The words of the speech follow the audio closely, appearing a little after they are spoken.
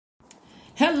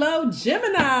Hello,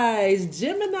 Geminis.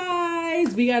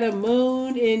 Geminis. We got a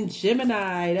moon in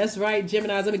Gemini. That's right,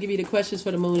 Geminis. I'm going to give you the questions for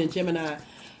the moon in Gemini.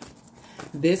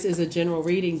 This is a general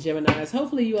reading, Geminis.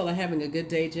 Hopefully you all are having a good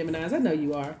day, Geminis. I know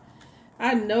you are.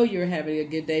 I know you're having a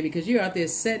good day because you're out there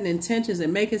setting intentions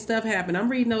and making stuff happen. I'm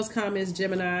reading those comments,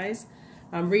 Geminis.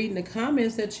 I'm reading the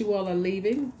comments that you all are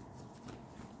leaving.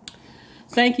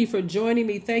 Thank you for joining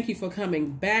me. Thank you for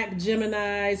coming back,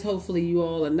 Geminis. Hopefully you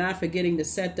all are not forgetting to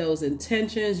set those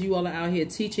intentions. You all are out here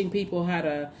teaching people how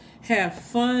to have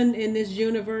fun in this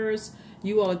universe.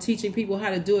 You all are teaching people how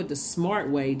to do it the smart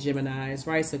way, Geminis,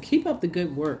 right? So keep up the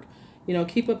good work. You know,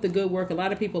 keep up the good work. A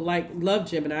lot of people love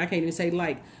Gemini. I can't even say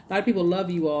like. A lot of people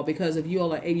love you all because of you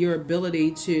all your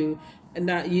ability to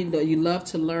you love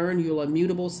to learn. You're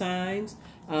immutable signs.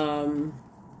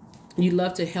 You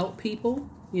love to help people.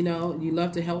 You know, you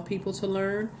love to help people to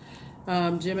learn,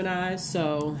 Gemini.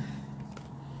 So,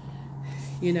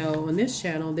 you know, on this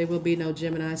channel, there will be no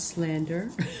Gemini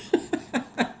slander.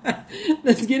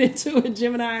 Let's get into it,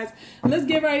 Geminis. Let's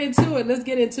get right into it. Let's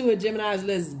get into it, Geminis.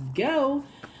 Let's go.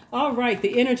 All right.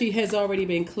 The energy has already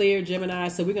been cleared, Gemini.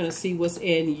 So we're going to see what's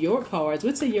in your cards.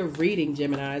 What's in your reading,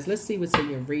 Geminis? Let's see what's in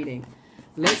your reading.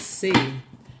 Let's see.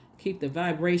 Keep the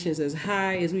vibrations as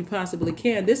high as we possibly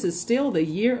can. This is still the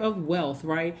year of wealth,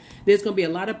 right? There's going to be a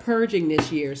lot of purging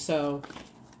this year. So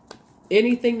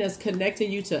anything that's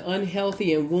connecting you to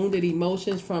unhealthy and wounded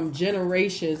emotions from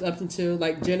generations up until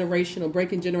like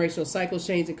breaking generational cycles,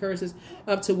 chains, and curses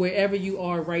up to wherever you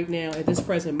are right now at this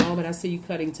present moment. I see you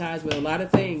cutting ties with a lot of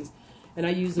things. And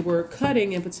I use the word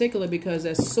cutting in particular because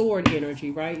that's sword energy,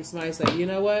 right? Somebody's like, you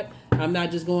know what? I'm not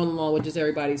just going along with just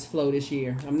everybody's flow this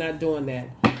year. I'm not doing that.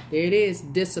 There it is,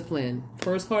 discipline.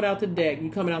 First card out the deck, you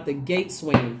coming out the gate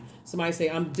swinging. Somebody say,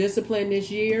 I'm disciplined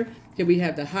this year. Here we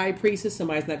have the high priestess.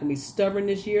 Somebody's not going to be stubborn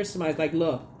this year. Somebody's like,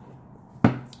 look,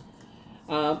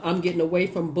 I'm getting away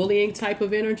from bullying type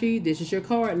of energy. This is your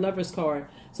card, lover's card.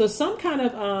 So some kind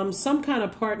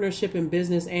of partnership in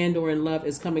business and or in love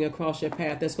is coming across your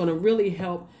path. That's going to really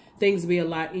help things be a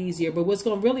lot easier. But what's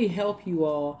going to really help you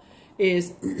all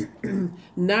is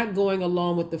not going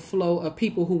along with the flow of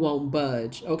people who won't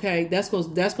budge. Okay, that's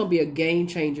going to be a game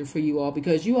changer for you all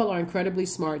because you all are incredibly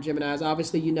smart, Geminis.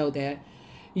 Obviously, you know that.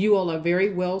 You all are very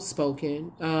well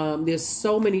spoken. There's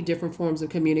so many different forms of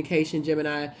communication,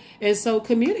 Gemini, and so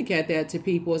communicate that to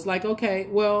people. It's like, okay,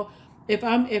 well,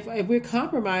 if we're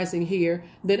compromising here,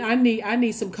 then I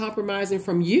need some compromising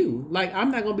from you. Like,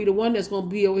 I'm not going to be the one that's going to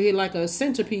be over here like a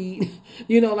centipede,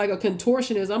 you know, like a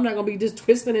contortionist. I'm not going to be just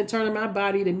twisting and turning my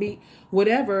body to meet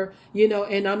whatever, you know,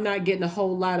 and I'm not getting a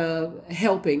whole lot of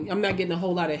helping. I'm not getting a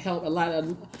whole lot of help,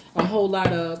 a whole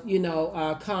lot of, you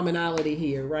know, commonality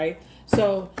here, right?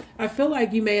 So I feel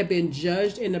like you may have been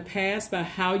judged in the past by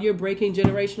how you're breaking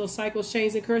generational cycles,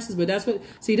 chains, and curses. But this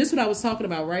is what I was talking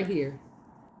about right here.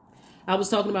 I was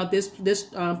talking about this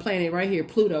planet right here,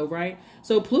 Pluto, right?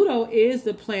 So Pluto is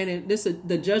the planet. This is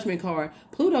the judgment card.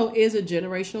 Pluto is a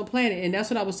generational planet. And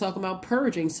that's what I was talking about,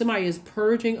 purging. Somebody is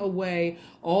purging away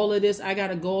all of this. I got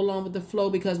to go along with the flow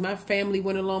because my family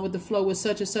went along with the flow with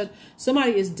such and such.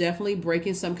 Somebody is definitely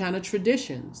breaking some kind of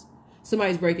traditions.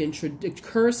 Somebody's breaking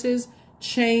curses,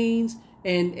 chains,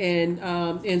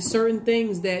 and certain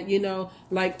things that, you know,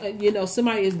 like, you know,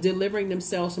 somebody is delivering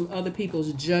themselves from other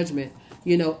people's judgment,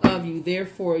 you know, of you.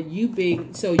 Therefore,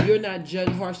 so you're not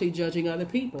harshly judging other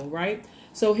people, right?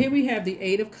 So here we have the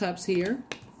 8 of Cups here.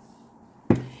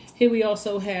 Here we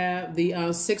also have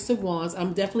the 6 of Wands.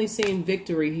 I'm definitely seeing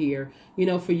victory here, you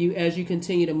know, for you as you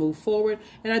continue to move forward.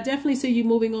 And I definitely see you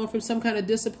moving on from some kind of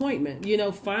disappointment, you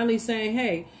know, finally saying,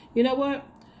 hey, you know what?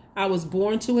 I was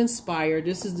born to inspire.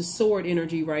 This is the sword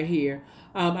energy right here.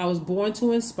 I was born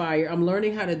to inspire. I'm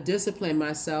learning how to discipline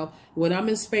myself when I'm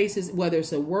in spaces, whether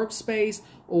it's a workspace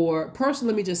or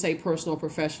personal, let me just say personal,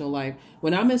 professional life.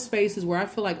 When I'm in spaces where I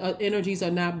feel like energies are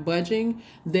not budging,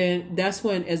 then that's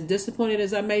when, as disappointed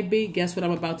as I may be, guess what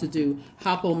I'm about to do?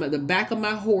 Hop on the back of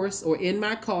my horse or in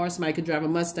my car. Somebody could drive a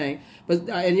Mustang, but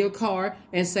in your car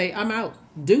and say, I'm out.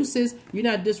 Deuces. You're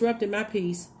not disrupting my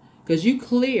peace. Because you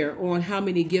clear on how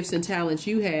many gifts and talents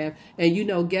you have. And you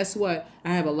know, guess what?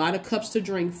 I have a lot of cups to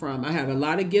drink from. I have a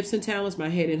lot of gifts and talents. My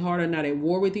head and heart are not at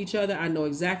war with each other. I know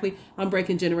exactly. I'm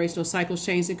breaking generational cycles,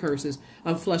 chains, and curses.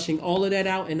 I'm flushing all of that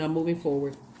out and I'm moving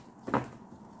forward.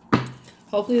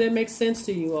 Hopefully that makes sense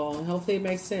to you all. Hopefully it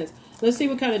makes sense. Let's see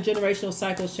what kind of generational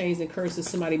cycles, chains, and curses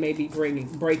somebody may be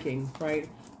breaking, right?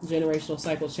 Generational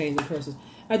cycles, chains, and curses.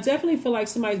 I definitely feel like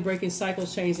somebody's breaking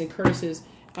cycles, chains, and curses.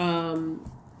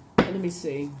 Let me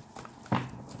see.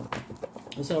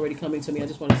 It's already coming to me. I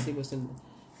just want to see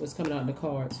what's coming out in the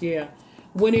cards. Yeah.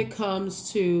 when it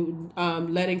comes to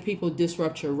letting people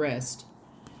disrupt your rest.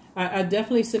 I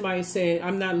definitely somebody saying,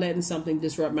 I'm not letting something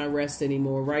disrupt my rest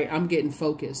anymore, right? I'm getting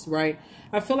focused, right?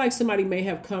 I feel like somebody may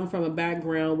have come from a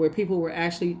background where people were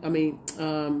actually,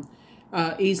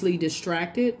 easily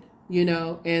distracted, you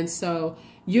know, and so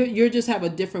you just have a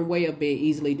different way of being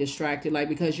easily distracted, like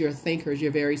because you're thinkers,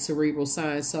 you're very cerebral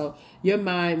science. So your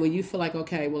mind, when you feel like,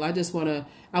 okay, well,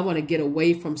 I want to get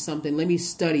away from something. Let me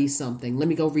study something. Let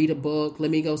me go read a book.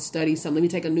 Let me go study something. Let me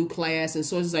take a new class. And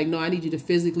so it's like, no, I need you to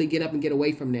physically get up and get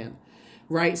away from them,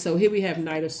 right? So here we have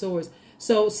Knight of Swords.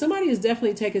 So somebody is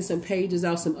definitely taking some pages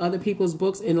out some other people's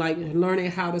books and like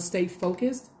learning how to stay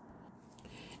focused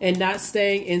and not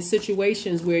staying in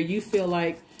situations where you feel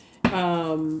like,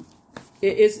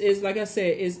 it's like I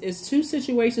said, it's two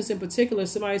situations in particular.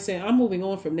 Somebody saying, I'm moving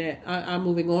on from that. I'm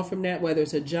moving on from that, whether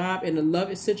it's a job and a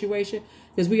love situation,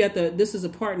 because we got this is a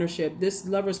partnership. This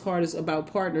Lover's card is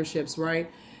about partnerships, right?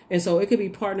 And so it could be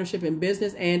partnership in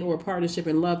business and or partnership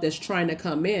in love that's trying to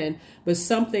come in, but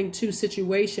two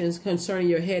situations concerning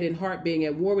your head and heart being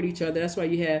at war with each other. That's why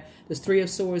you have this Three of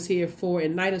Swords here, 4,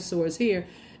 and Knight of Swords here.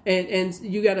 And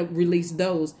you got to release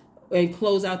those and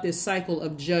close out this cycle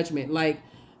of judgment. Like,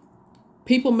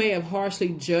 people may have harshly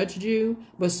judged you,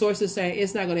 but sources say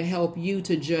it's not going to help you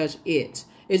to judge it.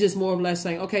 It's just more or less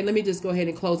saying, okay, let me just go ahead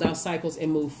and close out cycles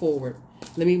and move forward.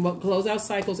 Let me close out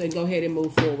cycles and go ahead and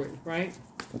move forward, right?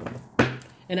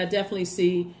 And I definitely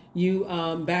see you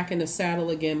back in the saddle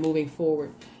again, moving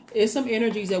forward. It's some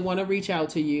energies that want to reach out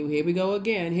to you. Here we go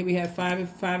again. Here we have five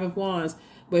of wands.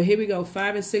 But here we go.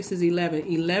 5 and 6 is 11.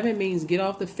 11 means get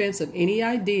off the fence of any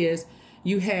ideas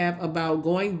you have about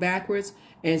going backwards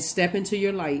and step into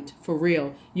your light for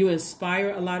real. You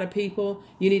inspire a lot of people.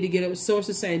 You need to get a source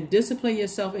of saying discipline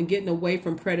yourself and getting away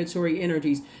from predatory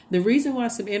energies. The reason why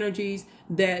some energies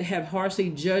that have harshly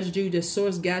judged you, the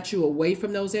source got you away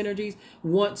from those energies,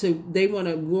 they want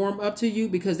to warm up to you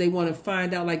because they want to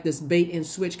find out, like this bait and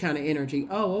switch kind of energy.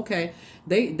 Oh, okay.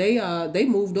 They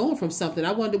moved on from something.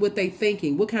 I wonder what they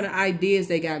thinking, what kind of ideas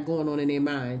they got going on in their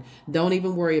mind. Don't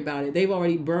even worry about it. They've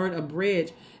already burned a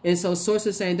bridge. And so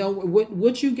sources saying,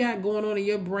 what you got going on in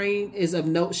your brain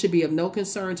should be of no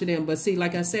concern to them. But see,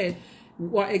 like I said,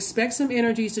 expect some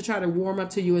energies to try to warm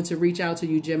up to you and to reach out to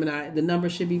you, Gemini. The number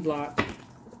should be blocked.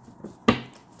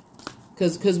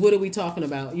 Because what are we talking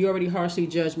about? You already harshly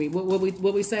judged me. What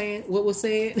we saying? What was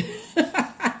said?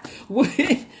 What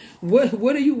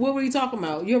were you talking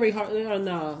about? You already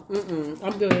no.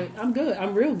 I'm good.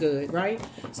 I'm real good, right?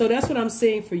 So that's what I'm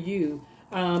seeing for you.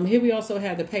 Here we also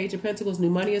have the Page of Pentacles. New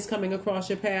money is coming across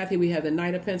your path. Here we have the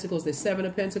Knight of Pentacles, the 7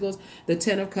 of Pentacles, the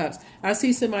 10 of Cups. I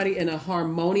see somebody in a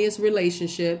harmonious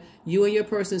relationship. You and your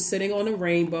person sitting on a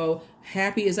rainbow.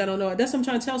 Happy as I don't know. That's what I'm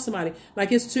trying to tell somebody.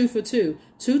 Like it's 2 for 2.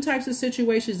 2 types of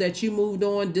situations that you moved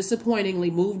on,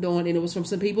 disappointingly moved on, and it was from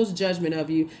some people's judgment of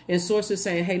you. And sources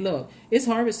saying, hey, look, it's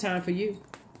harvest time for you.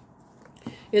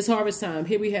 It's harvest time.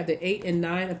 Here we have the 8 and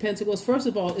 9 of Pentacles. First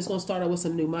of all, it's going to start out with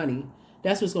some new money.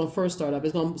 That's what's going to first start up.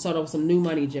 It's going to start off with some new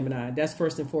money, Gemini. That's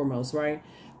first and foremost, right?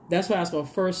 That's why it's going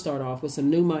to first start off with some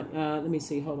new money. Let me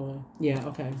see. Hold on. Yeah,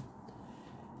 okay.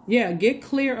 Yeah, get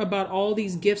clear about all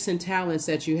these gifts and talents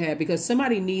that you have, because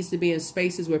somebody needs to be in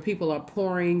spaces where people are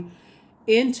pouring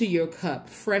into your cup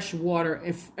fresh water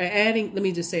and adding, let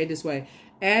me just say it this way,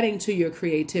 adding to your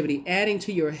creativity, adding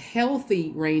to your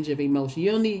healthy range of emotion.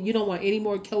 You don't want any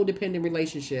more codependent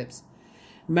relationships.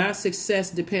 My success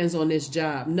depends on this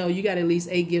job. No, you got at least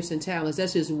 8 gifts and talents.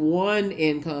 That's just one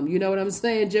income. You know what I'm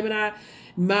saying, Gemini?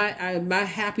 My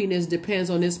happiness depends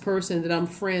on this person that I'm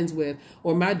friends with,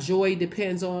 or my joy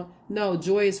depends on. No,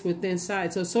 joy is within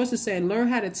inside. So source is saying learn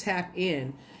how to tap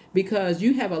in, because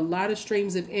you have a lot of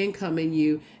streams of income in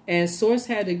you, and source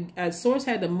had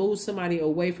to move somebody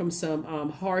away from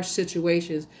some harsh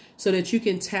situations so that you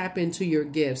can tap into your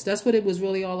gifts. That's what it was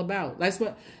really all about.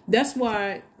 That's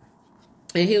why.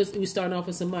 And here we starting off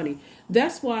with some money.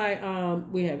 That's why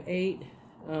we have 8,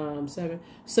 7.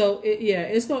 So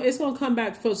it's gonna come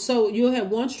back. So you'll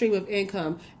have one stream of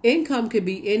income. Income could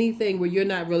be anything where you're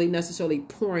not really necessarily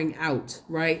pouring out,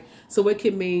 right? So it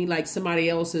could mean like somebody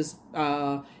else's,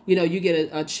 you get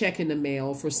a check in the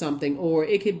mail for something, or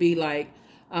it could be like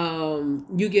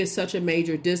you get such a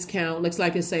major discount. Looks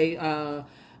like it say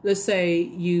let's say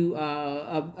you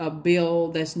a bill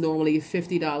that's normally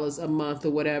 $50 a month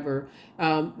or whatever.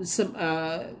 The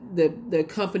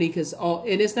company could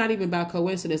and it's not even by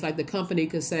coincidence. Like the company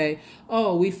could say,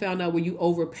 "Oh, we found out where you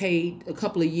overpaid a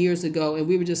couple of years ago, and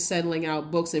we were just settling out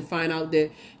books and find out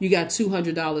that you got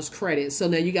 $200 credit. So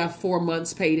now you got 4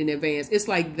 months paid in advance." It's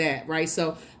like that, right?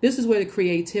 So this is where the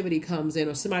creativity comes in,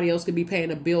 or somebody else could be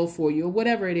paying a bill for you, or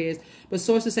whatever it is. But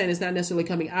source is saying it's not necessarily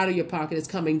coming out of your pocket; it's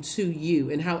coming to you,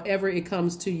 and however it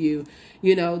comes to you,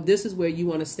 this is where you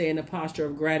want to stay in a posture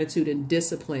of gratitude and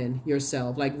discipline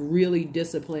yourself, like really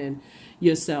discipline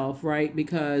yourself, right?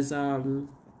 Because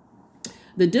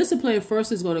the discipline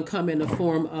first is going to come in the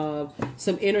form of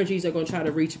some energies are going to try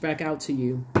to reach back out to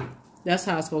you. That's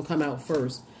how it's going to come out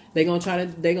first. They're going to try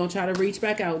to reach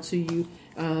back out to you.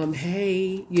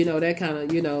 Hey, that kind of,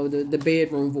 the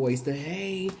bedroom voice, the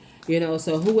hey,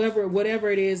 so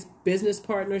whatever it is, business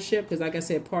partnership, because like I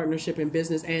said, partnership in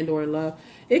business and or in love,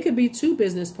 it could be two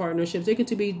business partnerships. It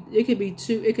could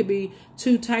be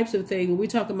two types of things. We're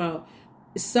talking about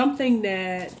some kind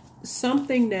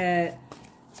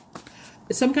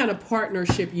of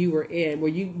partnership you were in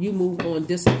where you move on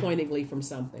disappointingly from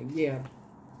something. Yeah.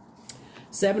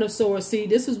 Seven of Swords. See,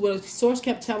 this is what Source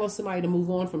kept telling somebody to move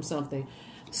on from something.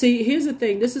 See, here's the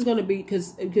thing. This is going to be,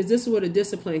 because this is where the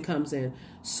discipline comes in.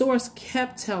 Source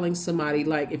kept telling somebody,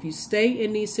 like, if you stay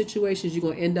in these situations, you're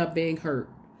going to end up being hurt.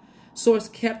 Source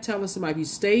kept telling somebody, if you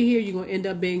stay here, you're going to end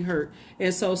up being hurt.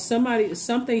 And so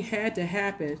something had to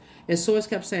happen. And Source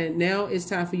kept saying, now it's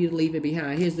time for you to leave it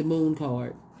behind. Here's the Moon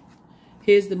card.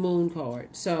 Here's the Moon card.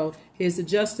 So here's the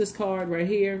Justice card right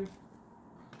here.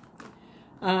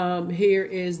 Here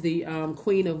is the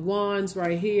Queen of Wands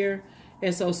right here.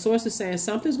 And so Source is saying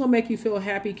something's going to make you feel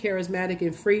happy, charismatic,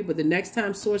 and free. But the next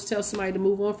time Source tells somebody to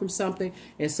move on from something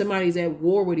and somebody's at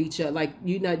war with each other, like,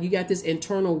 you got this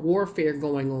internal warfare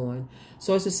going on.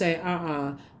 Source is saying,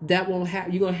 that won't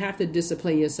happen. You're going to have to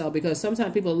discipline yourself, because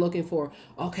sometimes people are looking for,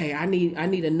 okay, I need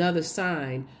another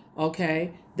sign.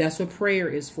 Okay, that's what prayer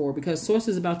is for, because Source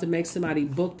is about to make somebody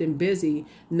booked and busy,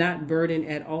 not burdened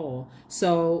at all.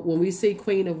 So when we see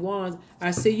Queen of Wands,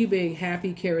 I see you being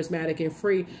happy, charismatic, and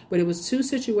free. But it was two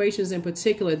situations in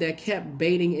particular that kept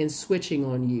baiting and switching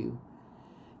on you.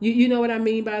 You know what I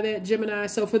mean by that, Gemini?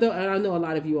 So for the, I know a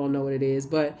lot of you all know what it is,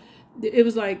 but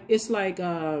it's like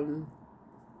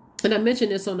and I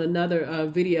mentioned this on another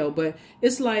video, but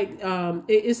it's like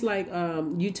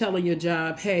you telling your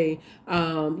job, hey,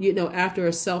 after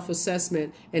a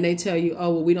self-assessment, and they tell you,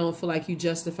 oh, well, we don't feel like you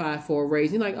justify for a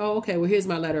raise. You're like, oh, okay, well, here's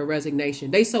my letter of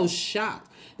resignation. They so shocked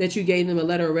that you gave them a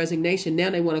letter of resignation. Now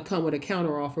they want to come with a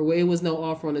counter offer where it was no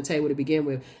offer on the table to begin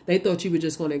with. They thought you were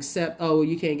just going to accept, oh,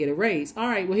 you can't get a raise. All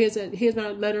right, well, here's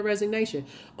my letter of resignation.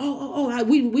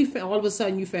 We found, all of a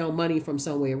sudden you found money from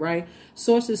somewhere, right?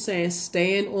 Source is saying,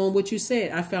 stand on what you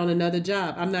said. I found another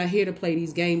job. I'm not here to play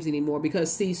these games anymore,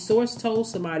 because see, Source told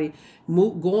somebody,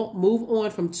 move on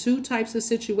from two types of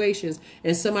situations,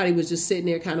 and somebody was just sitting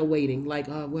there kind of waiting, like,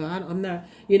 well, I'm not,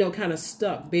 kind of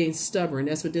stuck, being stubborn.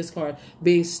 That's what this card,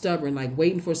 being stubborn, like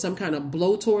waiting for some kind of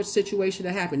blowtorch situation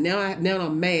to happen. Now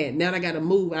I'm mad. Now I got to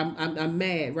move. I'm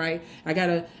mad, right? I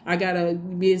gotta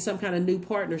be in some kind of new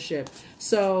partnership.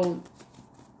 So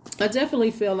I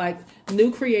definitely feel like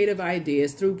new creative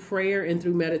ideas through prayer and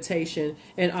through meditation,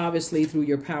 and obviously through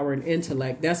your power and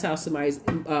intellect. That's how somebody's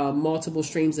multiple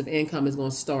streams of income is going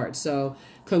to start. So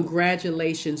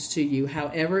congratulations to you.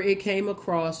 However it came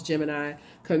across, Gemini,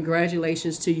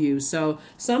 congratulations to you. So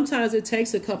sometimes it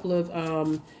takes a couple of,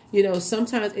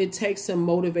 sometimes it takes some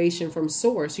motivation from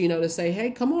Source, to say,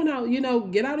 hey, come on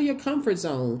out, get out of your comfort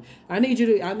zone. I need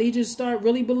you to start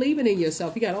really believing in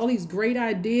yourself. You got all these great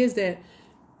ideas that,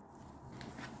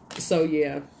 so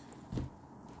yeah.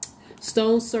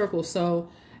 Stone circle. So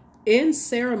in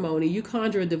ceremony, you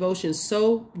conjure a devotion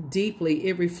so deeply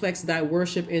it reflects thy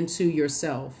worship into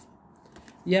yourself.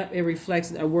 Yep, it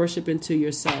reflects a worship into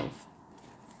yourself.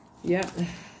 Yep.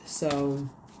 So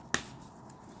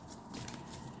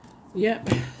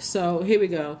here we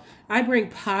go. I bring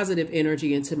positive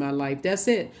energy into my life. That's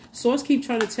it. Source keep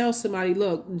trying to tell somebody,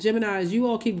 look, Geminis, you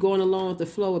all keep going along with the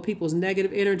flow of people's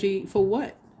negative energy. For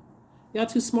what? Y'all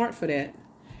too smart for that.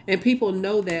 And people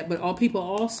know that, but all people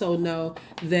also know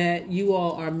that you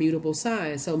all are mutable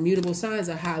signs. So mutable signs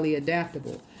are highly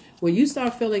adaptable. When you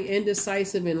start feeling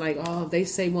indecisive and like, oh, if they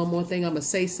say one more thing, I'm going to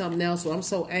say something else, or I'm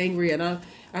so angry, and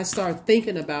I start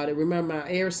thinking about it. Remember, my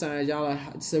air signs, y'all are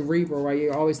cerebral, right?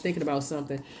 You're always thinking about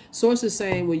something. Source is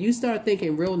saying, when you start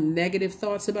thinking real negative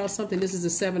thoughts about something, this is the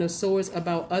Seven of Swords,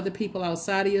 about other people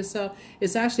outside of yourself,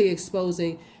 it's actually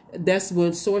exposing that's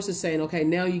when Source is saying, okay,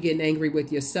 now you're getting angry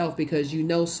with yourself because you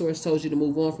know Source told you to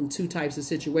move on from two types of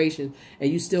situations, and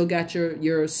you still got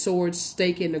your sword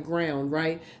stake in the ground,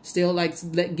 right? Still like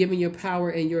giving your power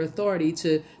and your authority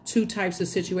to two types of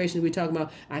situations. We're talking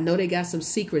about, I know they got some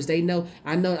secrets. They know,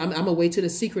 I'm gonna wait till the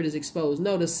secret is exposed.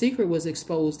 No, the secret was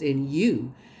exposed in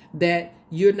you, that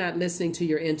you're not listening to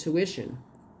your intuition.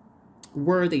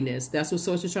 Worthiness. That's what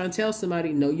Source is trying to tell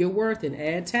somebody. Know your worth and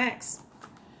add tax.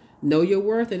 Know your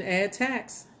worth and add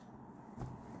tax.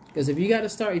 Because if you got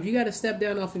to step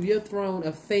down off of your throne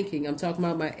of thinking, I'm talking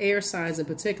about my air signs in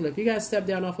particular. If you got to step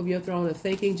down off of your throne of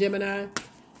thinking, Gemini,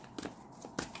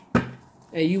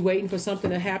 and you waiting for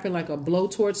something to happen like a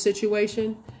blowtorch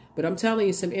situation, but I'm telling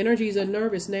you, some energies are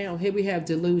nervous now. Here we have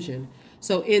delusion.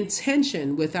 So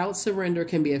intention without surrender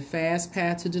can be a fast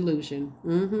path to delusion.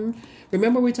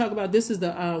 Remember, we talk about this is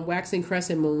the waxing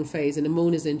crescent moon phase, and the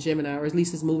moon is in Gemini, or at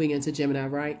least it's moving into Gemini,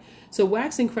 right? So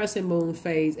waxing crescent moon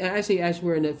phase, actually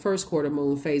we're in the first quarter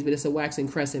moon phase, but it's a waxing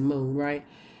crescent moon, right?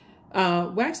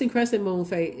 Waxing crescent moon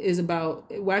phase is about,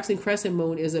 waxing crescent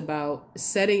moon is about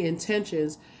setting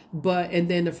intentions, and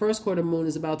then the first quarter moon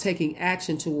is about taking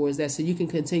action towards that so you can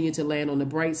continue to land on the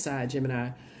bright side, Gemini.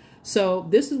 So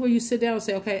this is where you sit down and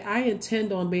say, okay, I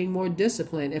intend on being more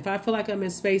disciplined. If I feel like I'm in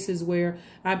spaces where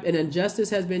an injustice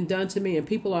has been done to me and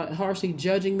people are harshly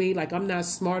judging me, like I'm not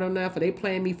smart enough, or they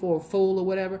playing me for a fool or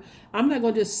whatever, I'm not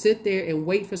going to just sit there and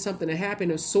wait for something to happen.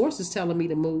 The Source is telling me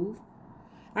to move.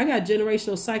 I got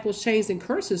generational cycles, chains, and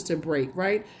curses to break,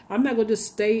 right? I'm not going to just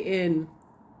stay in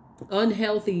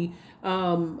unhealthy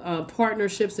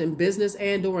partnerships in business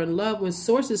and or in love. When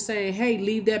Source is saying, hey,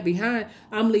 leave that behind,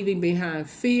 I'm leaving behind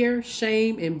fear,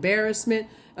 shame, embarrassment,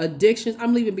 addictions.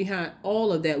 I'm leaving behind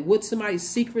all of that. Would somebody's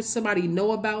secrets somebody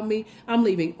know about me? I'm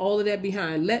leaving all of that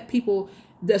behind. Let people,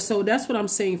 so that's what I'm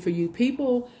saying for you.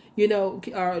 People, you know,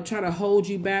 are trying to hold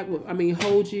you back.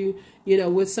 Hold you, you know,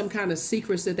 with some kind of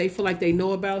secrets that they feel like they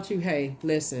know about you. Hey,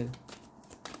 listen,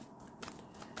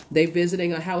 they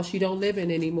visiting a house you don't live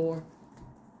in anymore.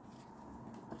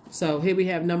 So here we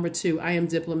have number 2. I am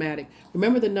diplomatic.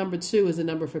 Remember, the number 2 is a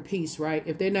number for peace, right?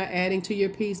 If they're not adding to your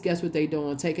peace, guess what they're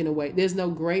doing? Taking away. There's no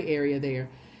gray area there.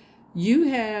 You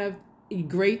have a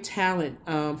great talent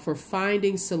for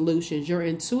finding solutions. Your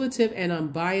intuitive and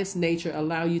unbiased nature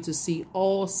allow you to see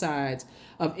all sides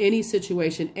of any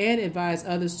situation and advise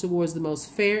others towards the most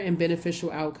fair and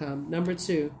beneficial outcome. Number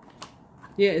 2.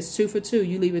 Yeah, it's 2 for 2.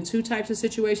 You're leaving 2 types of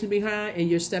situations behind, and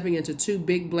you're stepping into 2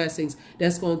 big blessings.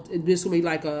 This will be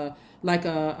like a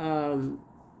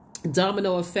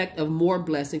domino effect of more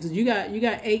blessings. You got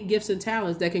 8 gifts and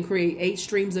talents that can create 8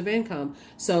 streams of income.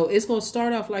 So it's going to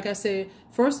start off, like I said,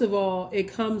 first of all, it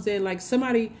comes in like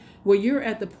somebody, when you're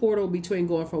at the portal between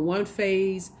going from one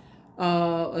phase,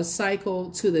 a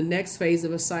cycle, to the next phase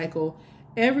of a cycle.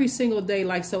 Every single day,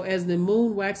 like, so as the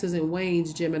moon waxes and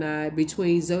wanes, Gemini,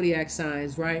 between zodiac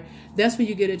signs, right? That's when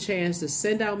you get a chance to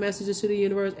send out messages to the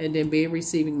universe and then be in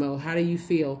receiving mode. How do you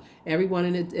feel? Everyone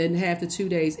in half the 2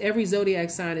 days, every zodiac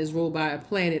sign is ruled by a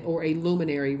planet or a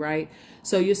luminary, right?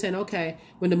 So you're saying, okay,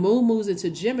 when the moon moves into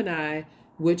Gemini,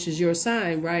 which is your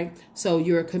sign, right? So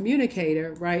you're a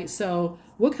communicator, right? So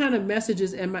what kind of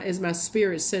messages is my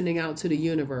spirit sending out to the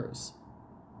universe?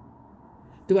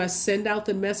 Do I send out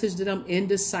the message that I'm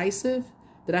indecisive,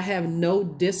 that I have no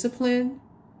discipline,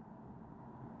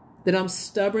 that I'm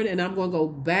stubborn and I'm going to go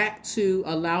back to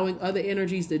allowing other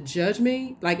energies to judge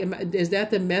me? Like, is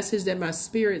that the message that my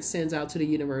spirit sends out to the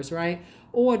universe, right?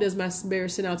 Or does my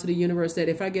spirit send out to the universe that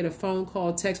if I get a phone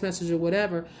call, text message, or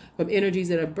whatever from energies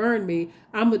that have burned me,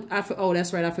 oh,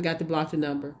 that's right, I forgot to block the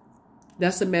number.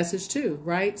 That's the message too,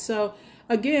 right? So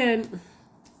again,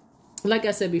 like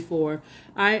I said before,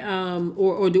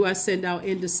 or do I send out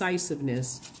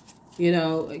indecisiveness? You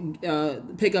know,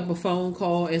 pick up a phone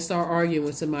call and start arguing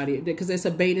with somebody, because it's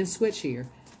a bait and switch here.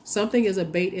 Something is a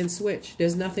bait and switch.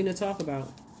 There's nothing to talk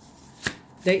about.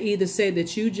 They either said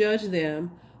that you judge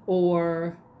them,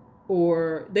 or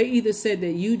they either said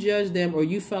that you judged them, or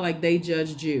you felt like they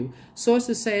judged you. Source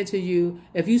is saying to you,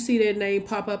 if you see their name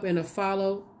pop up in a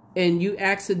follow and you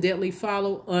accidentally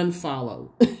follow, unfollow.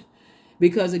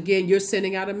 Because again, you're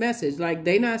sending out a message like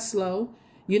they not slow.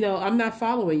 You know, I'm not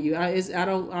following you. I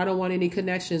don't want any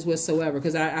connections whatsoever,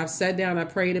 because I've sat down, I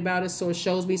prayed about it, so it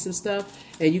shows me some stuff,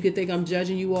 and you can think I'm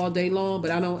judging you all day long,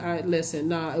 but listen,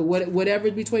 nah,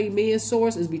 whatever's between me and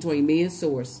Source is between me and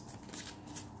Source,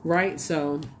 right?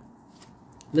 So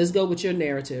let's go with your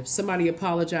narrative. Somebody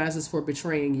apologizes for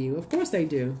betraying you. Of course they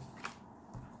do.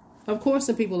 Of course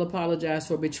some people apologize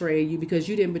for betraying you because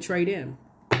you didn't betray them.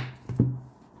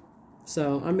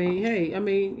 So,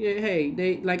 hey,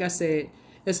 they, like I said,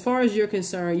 as far as you're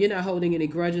concerned, you're not holding any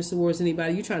grudges towards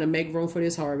anybody. You're trying to make room for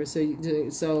this harvest.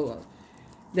 So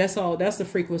that's all. That's the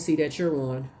frequency that you're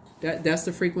on. That's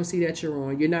the frequency that you're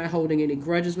on. You're not holding any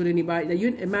grudges with anybody.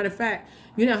 As a matter of fact,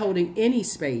 you're not holding any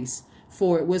space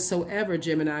for it whatsoever,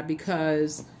 Gemini,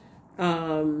 because,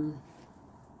 yeah,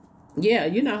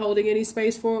 you're not holding any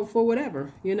space for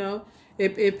whatever, you know.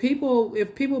 If people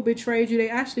betrayed you, they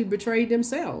actually betrayed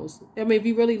themselves. I mean, if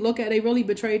you really look at it, they really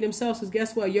betrayed themselves, because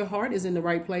guess what? Your heart is in the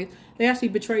right place. They actually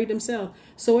betrayed themselves.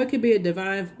 So it could be a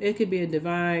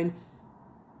divine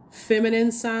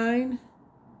feminine sign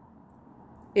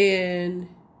in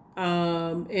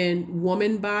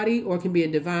woman body, or it can be a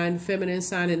divine feminine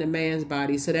sign in a man's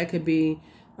body. So that could be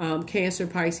Cancer,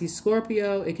 Pisces,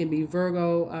 Scorpio. It can be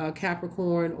Virgo,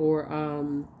 Capricorn, or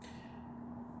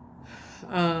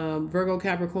Virgo,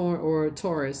 Capricorn, or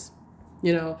Taurus.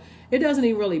 You know, it doesn't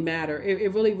even really matter.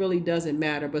 It really doesn't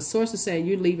matter. But source is saying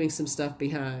you're leaving some stuff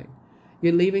behind.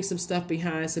 You're leaving some stuff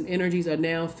behind. Some energies are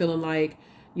now feeling like,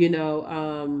 you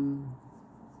know,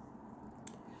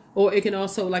 or it can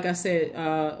also, like I said,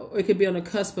 it could be on the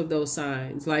cusp of those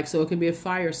signs. Like, so it can be a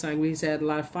fire sign. We've had a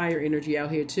lot of fire energy out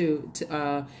here too.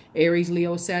 Aries,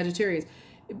 Leo, Sagittarius.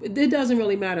 It doesn't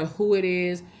really matter who it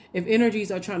is. If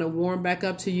energies are trying to warm back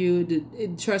up to you,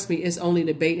 trust me, it's only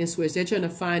the bait and switch. They're trying to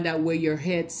find out where your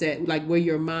head's set, like where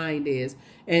your mind is.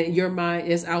 And your mind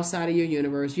is outside of your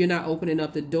universe. You're not opening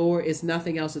up the door. It's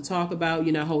nothing else to talk about.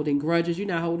 You're not holding grudges. You're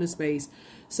not holding space.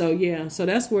 So yeah, so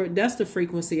that's the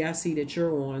frequency I see that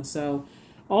you're on. So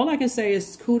all I can say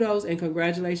is kudos and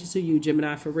congratulations to you,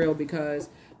 Gemini, for real, because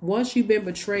once you've been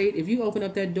betrayed, if you open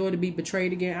up that door to be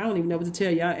betrayed again, I don't even know what to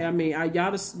tell you. I mean,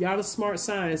 y'all the smart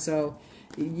sign. So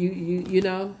you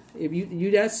know, if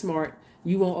you that smart,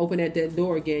 you won't open at that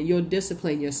door again. You'll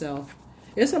discipline yourself.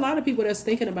 There's a lot of people that's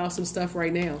thinking about some stuff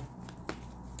right now.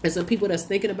 There's some people that's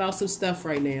thinking about some stuff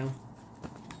right now.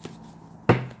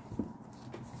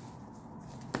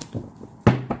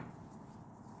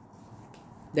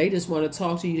 They just want to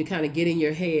talk to you to kind of get in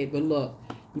your head. But look,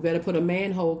 you better put a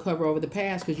manhole cover over the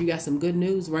past, because you got some good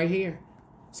news right here.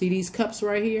 See these cups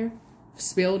right here?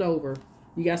 Spilled over.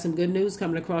 You got some good news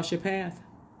coming across your path.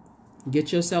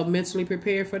 Get yourself mentally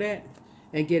prepared for that.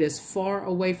 And get as far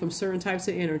away from certain types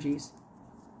of energies.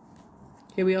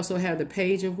 Here we also have the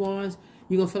Page of Wands.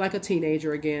 You're going to feel like a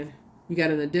teenager again. You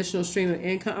got an additional stream of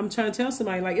income. I'm trying to tell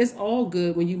somebody, like, it's all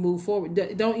good when you move forward.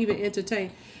 Don't even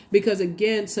entertain. Because,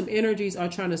 again, some energies are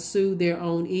trying to soothe their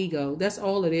own ego. That's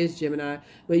all it is, Gemini.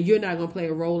 But you're not going to play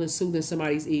a role in soothing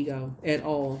somebody's ego at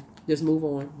all. Just move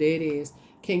on. There it is.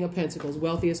 King of Pentacles.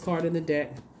 Wealthiest card in the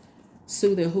deck.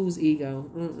 Soothing whose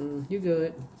ego? You're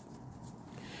good.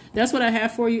 That's what I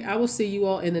have for you. I will see you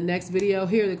all in the next video.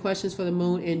 Here are the questions for the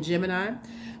moon in Gemini.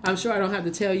 I'm sure I don't have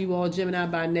to tell you all Gemini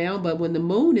by now, but when the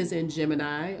moon is in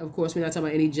Gemini, of course, we're not talking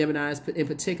about any Geminis in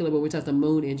particular, but we're talking the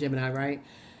moon in Gemini, right?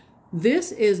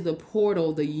 This is the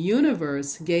portal the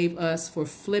universe gave us for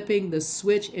flipping the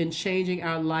switch and changing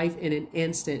our life in an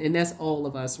instant. And that's all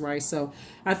of us, right? So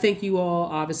I think you all,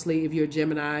 obviously, if you're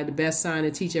Gemini, the best sign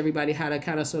to teach everybody how to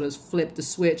kind of sort of flip the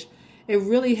switch and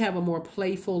really have a more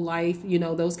playful life, you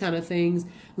know, those kind of things,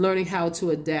 learning how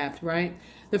to adapt, right?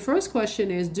 The first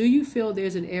question is, do you feel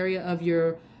there's an area of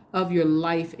your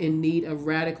life in need of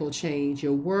radical change?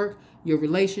 Your work, your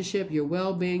relationship, your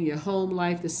well-being, your home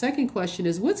life. The second question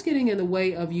is, what's getting in the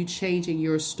way of you changing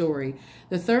your story?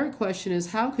 The third question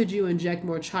is, how could you inject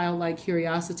more childlike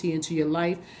curiosity into your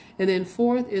life? And then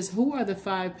fourth is, who are the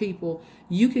 5 people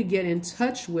you could get in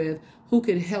touch with who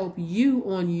could help you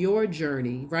on your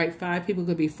journey, right? 5 people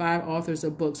could be 5 authors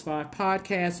of books, 5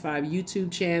 podcasts, 5 YouTube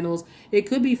channels. It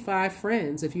could be 5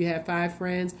 friends. If you have 5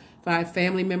 friends, 5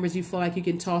 family members you feel like you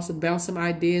can bounce some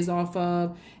ideas off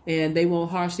of, and they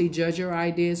won't harshly judge your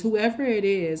ideas. Whoever it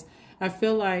is, I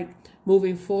feel like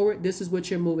moving forward, this is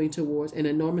what you're moving towards, an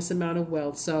enormous amount of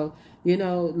wealth. So, you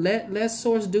know, let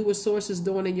Source do what Source is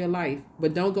doing in your life,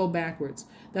 but don't go backwards.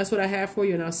 That's what I have for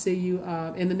you, and I'll see you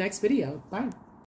in the next video. Bye.